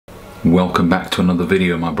Welcome back to another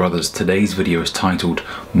video, my brothers. Today's video is titled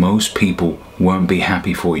Most People Won't Be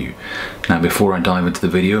Happy For You. Now, before I dive into the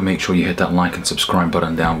video, make sure you hit that like and subscribe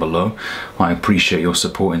button down below. I appreciate your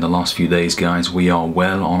support in the last few days, guys. We are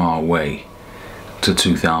well on our way to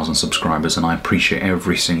 2,000 subscribers, and I appreciate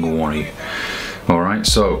every single one of you. Alright,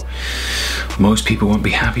 so most people won't be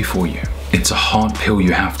happy for you. It's a hard pill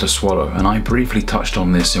you have to swallow, and I briefly touched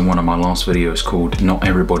on this in one of my last videos called Not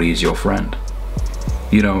Everybody Is Your Friend.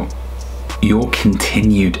 You know, your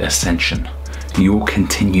continued ascension, your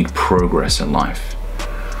continued progress in life,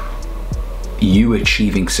 you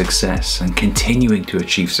achieving success and continuing to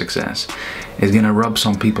achieve success is going to rub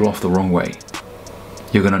some people off the wrong way.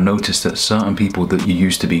 You're going to notice that certain people that you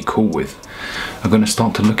used to be cool with are going to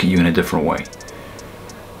start to look at you in a different way.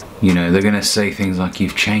 You know, they're going to say things like,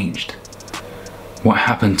 you've changed. What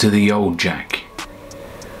happened to the old Jack?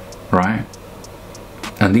 Right?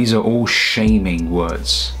 And these are all shaming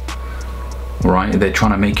words. Right? They're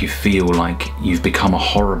trying to make you feel like you've become a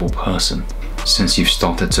horrible person since you've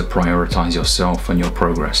started to prioritize yourself and your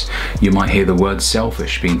progress. You might hear the word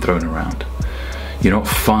selfish being thrown around. You're not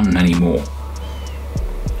fun anymore.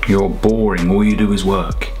 You're boring. All you do is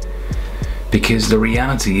work. Because the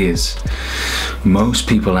reality is, most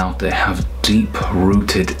people out there have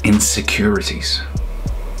deep-rooted insecurities.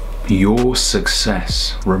 Your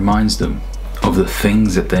success reminds them of the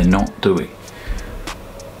things that they're not doing.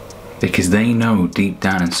 Because they know deep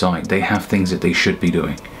down inside they have things that they should be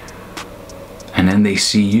doing. And then they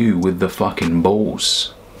see you with the fucking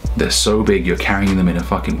balls. They're so big you're carrying them in a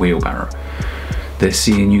fucking wheelbarrow. They're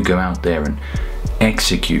seeing you go out there and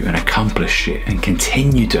execute and accomplish shit and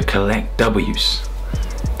continue to collect W's.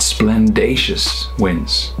 Splendacious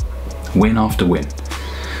wins. Win after win.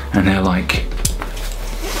 And they're like,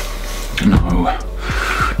 no,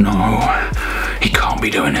 he can't be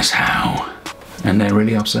doing this, how? And they're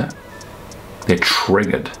really upset. They're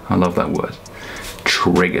triggered. I love that word.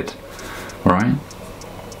 Triggered. Right?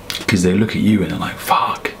 Because they look at you and they're like,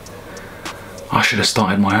 fuck, I should have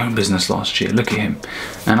started my own business last year. Look at him.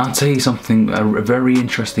 And I'll tell you something, a very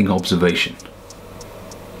interesting observation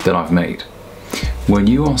that I've made. When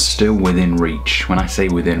you are still within reach, when I say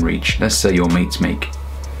within reach, let's say your mates make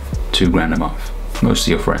 $2 grand a month. Most of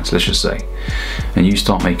your friends, let's just say. And you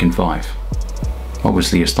start making 5.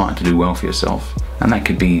 Obviously you're starting to do well for yourself. And that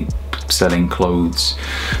could be selling clothes,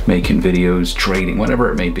 making videos, trading,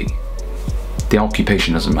 whatever it may be. The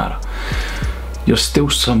occupation doesn't matter. You're still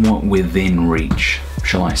somewhat within reach,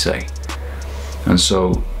 shall I say. And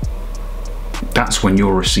so that's when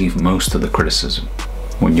you'll receive most of the criticism.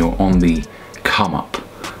 When you're on the come up,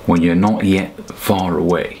 when you're not yet far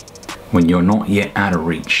away, when you're not yet out of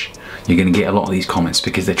reach, you're going to get a lot of these comments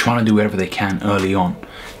because they're trying to do whatever they can early on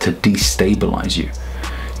to destabilize you,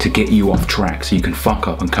 to get you off track so you can fuck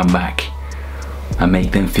up and come back and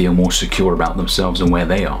make them feel more secure about themselves and where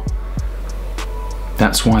they are.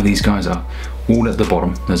 That's why these guys are all at the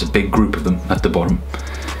bottom. There's a big group of them at the bottom.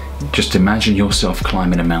 Just imagine yourself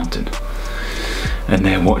climbing a mountain and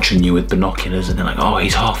they're watching you with binoculars and they're like, oh,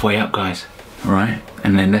 he's halfway up, guys. All right?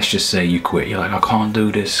 And then let's just say you quit. You're like, I can't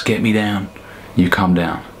do this, get me down. You come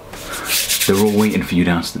down. They're all waiting for you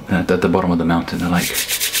down at the bottom of the mountain. They're like,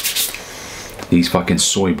 these fucking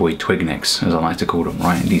soy boy twig necks, as I like to call them,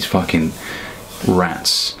 right? These fucking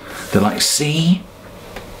rats. They're like, see?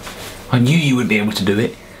 I knew you would be able to do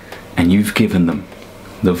it. And you've given them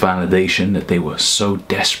the validation that they were so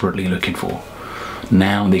desperately looking for.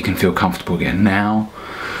 Now they can feel comfortable again. Now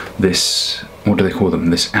this, what do they call them?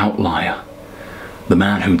 This outlier. The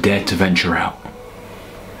man who dared to venture out.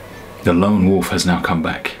 The lone wolf has now come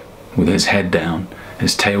back with his head down,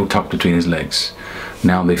 his tail tucked between his legs.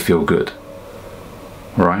 Now they feel good.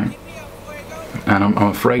 Right? And I'm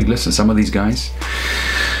afraid, listen, some of these guys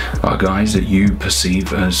are guys that you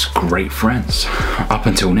perceive as great friends. Up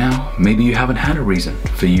until now, maybe you haven't had a reason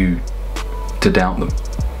for you to doubt them,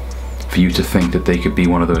 for you to think that they could be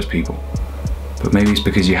one of those people. But maybe it's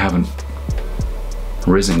because you haven't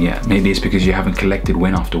risen yet. Maybe it's because you haven't collected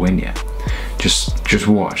win after win yet. Just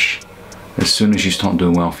watch. As soon as you start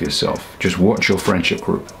doing well for yourself, just watch your friendship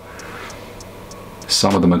group.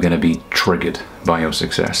 Some of them are going to be triggered by your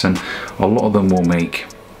success, and a lot of them will make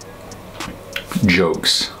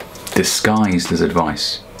jokes disguised as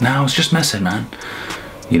advice. Now, I was just messing, man.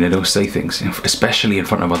 You know, they'll say things, especially in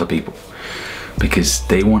front of other people, because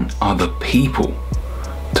they want other people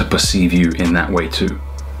to perceive you in that way too.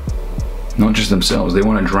 Not just themselves, they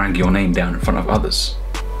want to drag your name down in front of others.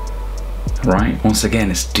 Right? Once again,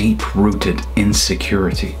 it's deep-rooted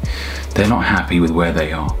insecurity. They're not happy with where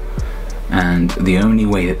they are. And the only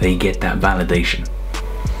way that they get that validation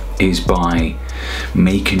is by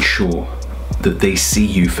making sure that they see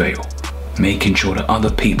you fail, making sure that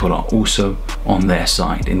other people are also on their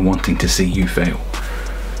side in wanting to see you fail.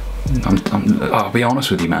 I'll be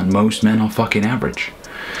honest with you, man, most men are fucking average.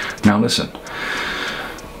 Now listen,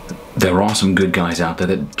 there are some good guys out there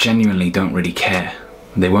that genuinely don't really care.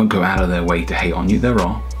 They won't go out of their way to hate on you, there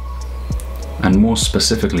are. And more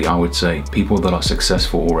specifically, I would say, people that are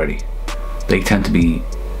successful already, they tend to be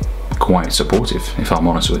quite supportive, if I'm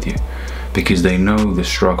honest with you, because they know the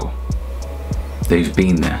struggle. They've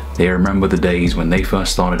been there. They remember the days when they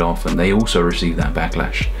first started off and they also received that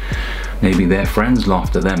backlash. Maybe their friends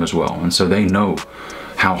laughed at them as well, and so they know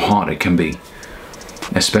how hard it can be,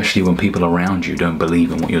 especially when people around you don't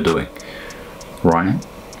believe in what you're doing, right?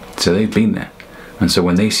 So they've been there. And so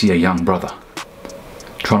when they see a young brother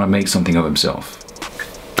trying to make something of himself,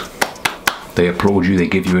 they applaud you, they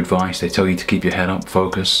give you advice, they tell you to keep your head up,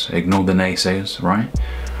 focus, ignore the naysayers, right?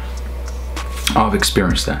 I've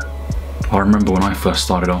experienced that. I remember when I first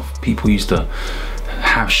started off, people used to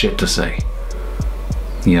have shit to say.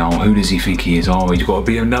 You know, who does he think he is? Oh, he's got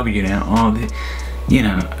a BMW now. Oh, you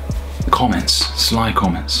know, comments, sly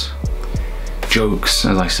comments, jokes,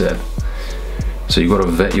 as I said. So you've got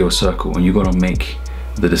to vet your circle and you've got to make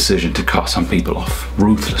the decision to cut some people off.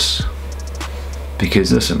 Ruthless.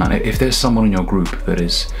 Because listen, man, if there's someone in your group that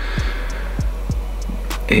is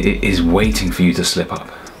waiting for you to slip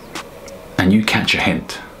up and you catch a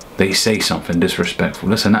hint, they say something disrespectful,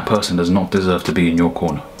 listen, that person does not deserve to be in your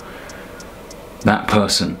corner. That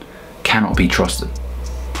person cannot be trusted.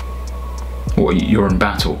 Or you're in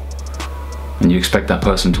battle and you expect that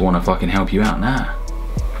person to want to fucking help you out. Nah.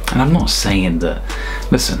 And I'm not saying that,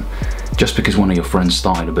 listen, just because one of your friends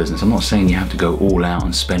started a business, I'm not saying you have to go all out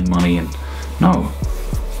and spend money and, no.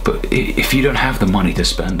 But if you don't have the money to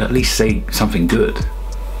spend, at least say something good,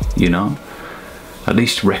 you know? At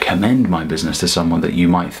least recommend my business to someone that you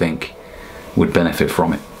might think would benefit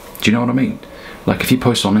from it. Do you know what I mean? Like if you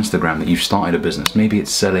post on Instagram that you've started a business, maybe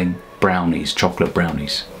it's selling brownies, chocolate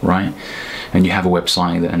brownies, right? And you have a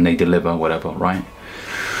website and they deliver whatever, right?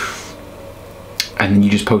 And then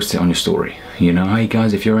you just post it on your story, you know, hey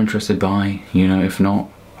guys, if you're interested, buy, you know, if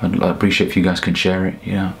not, I'd appreciate if you guys can share it,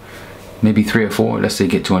 you know. Maybe 3 or 4, let's say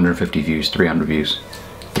get 250 views, 300 views.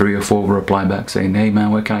 3 or 4 will reply back saying, hey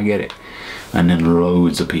man, where can I get it? And then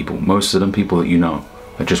loads of people, most of them people that you know,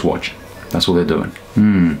 are just watching. That's all they're doing.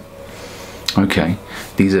 Okay,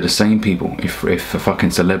 these are the same people. If a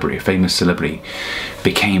fucking celebrity, a famous celebrity,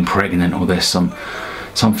 became pregnant or there's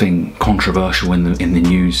something controversial in the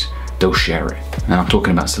news, they'll share it. And I'm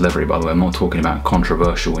talking about celebrity, by the way. I'm not talking about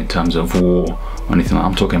controversial in terms of war or anything like that.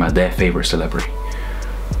 I'm talking about their favorite celebrity.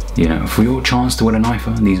 You know, for your chance to win an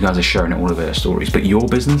iPhone, these guys are sharing it all over their stories. But your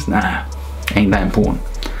business, nah, ain't that important.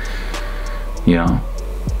 You know?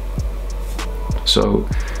 So,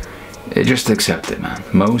 just accept it, man.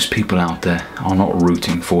 Most people out there are not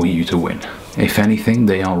rooting for you to win. If anything,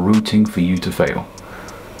 they are rooting for you to fail.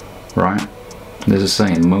 Right? There's a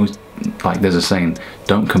saying,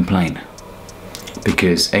 don't complain.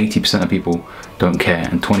 Because 80% of people don't care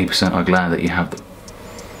and 20% are glad that you have them.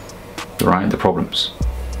 Right? The problems.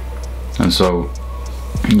 And so,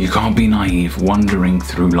 you can't be naive, wandering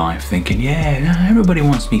through life thinking, yeah, everybody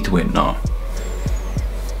wants me to win. No.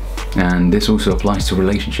 And this also applies to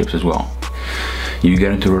relationships as well. You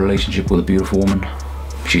get into a relationship with a beautiful woman,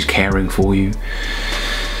 she's caring for you,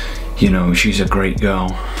 you know, she's a great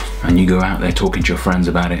girl, and you go out there talking to your friends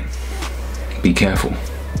about it. Be careful.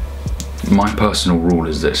 My personal rule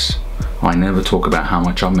is this: I never talk about how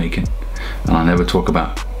much I'm making, and I never talk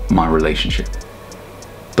about my relationship.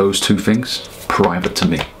 Those two things, private to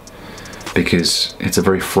me, because it's a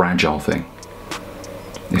very fragile thing.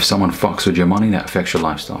 If someone fucks with your money, that affects your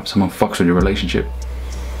lifestyle. If someone fucks with your relationship,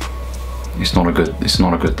 it's not a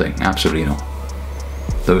good thing. Absolutely not.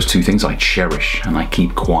 Those two things I cherish and I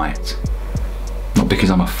keep quiet. Not because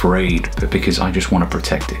I'm afraid, but because I just want to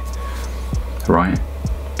protect it. Right?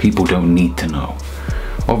 People don't need to know.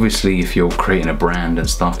 Obviously, if you're creating a brand and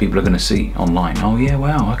stuff, people are going to see online, oh yeah,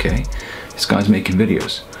 wow, okay, this guy's making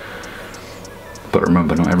videos. But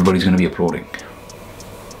remember, not everybody's going to be applauding.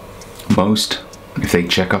 Most, if they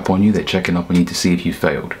check up on you, they're checking up on you to see if you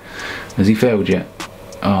failed. Has he failed yet?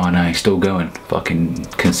 Oh no, he's still going. Fucking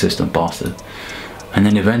consistent bastard. And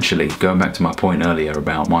then eventually, going back to my point earlier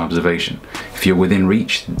about my observation, if you're within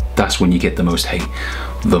reach, that's when you get the most hate.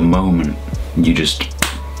 The moment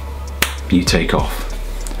you take off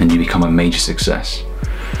and you become a major success.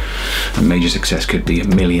 A major success could be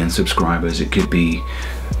 1 million subscribers, it could be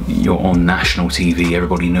you're on national TV,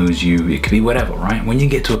 everybody knows you, it could be whatever, right? When you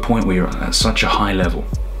get to a point where you're at such a high level,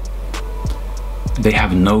 they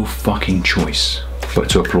have no fucking choice but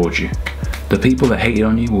to applaud you. The people that hated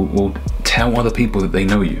on you will tell other people that they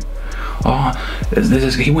know you. Oh,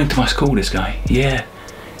 he went to my school, this guy. Yeah,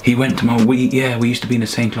 he went to my, we used to be in the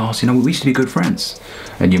same class. You know, we used to be good friends.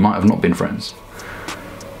 And you might have not been friends.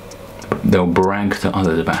 They'll brag to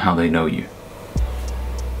others about how they know you.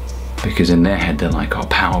 Because in their head, they're like, oh,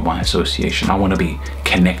 power by association. I want to be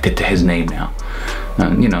connected to his name now.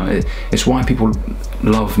 And, you know, it's why people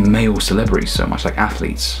love male celebrities so much, like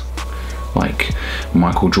athletes. Like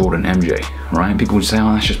Michael Jordan, MJ, right? People would say,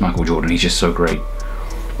 oh, that's just Michael Jordan. He's just so great.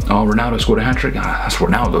 Oh, Ronaldo scored a hat-trick? Ah, that's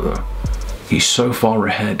Ronaldo, though. He's so far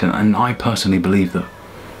ahead. And I personally believe that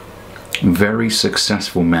very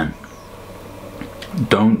successful men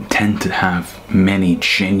don't tend to have many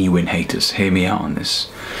genuine haters. Hear me out on this.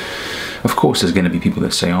 Of course, there's going to be people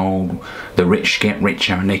that say, oh, the rich get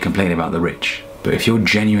richer and they complain about the rich. But if you're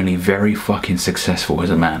genuinely very fucking successful as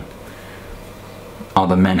a man,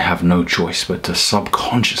 other men have no choice but to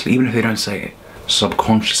subconsciously, even if they don't say it,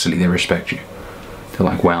 subconsciously they respect you. They're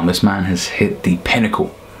like, wow, this man has hit the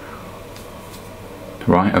pinnacle,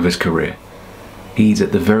 right, of his career. He's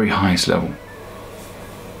at the very highest level.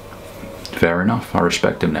 Fair enough, I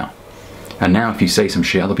respect him now. And now if you say some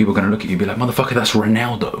shit, other people are going to look at you and be like, motherfucker, that's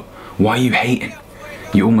Ronaldo. Why are you hating?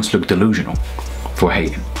 You almost look delusional for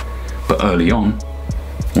hating. But early on,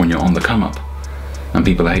 when you're on the come up and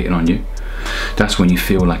people are hating on you, that's when you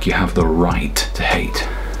feel like you have the right to hate.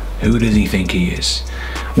 Who does he think he is?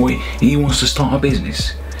 Well, he wants to start a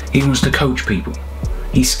business. He wants to coach people.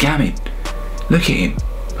 He's scamming. Look at him.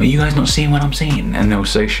 Are you guys not seeing what I'm seeing? And they'll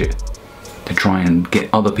say shit to try and get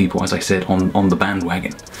other people, as I said, on the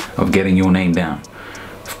bandwagon of getting your name down,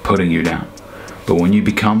 of putting you down. But when you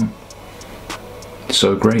become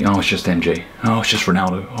so great, oh, it's just MJ. Oh, it's just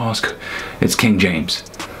Ronaldo. Oh, it's King James.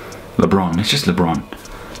 LeBron. It's just LeBron.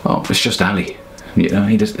 Oh, it's just Ali. You know,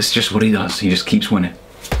 it's just what he does. He just keeps winning.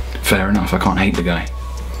 Fair enough. I can't hate the guy.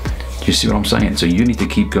 Do you see what I'm saying? So you need to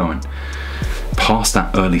keep going past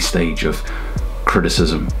that early stage of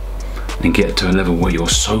criticism and get to a level where you're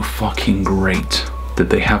so fucking great that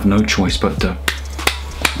they have no choice but to,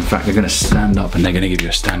 in fact, they're going to stand up and they're going to give you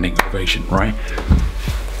a standing ovation, right?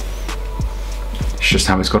 It's just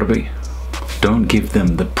how it's got to be. Don't give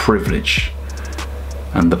them the privilege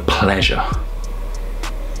and the pleasure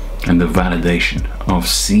and the validation of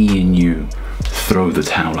seeing you throw the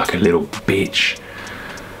towel like a little bitch.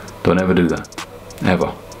 Don't ever do that.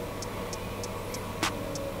 Ever.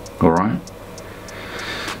 Alright?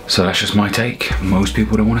 So that's just my take. Most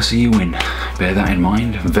people don't want to see you win. Bear that in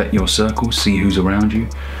mind. Vet your circle. See who's around you.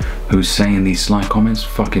 Who's saying these sly comments.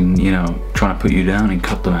 Fucking, you know, trying to put you down, and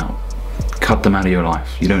cut them out. Cut them out of your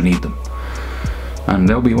life. You don't need them. And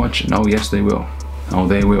they'll be watching. Oh yes, they will. Oh,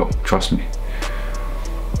 they will. Trust me.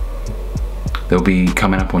 They'll be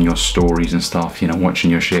coming up on your stories and stuff, you know,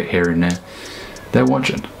 watching your shit here and there. They're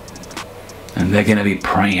watching. And they're going to be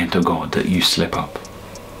praying to God that you slip up.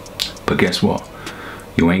 But guess what?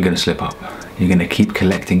 You ain't going to slip up. You're going to keep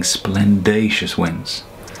collecting splendacious wins.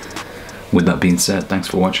 With that being said, thanks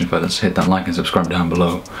for watching, fellas. Hit that like and subscribe down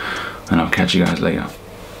below. And I'll catch you guys later.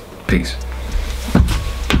 Peace.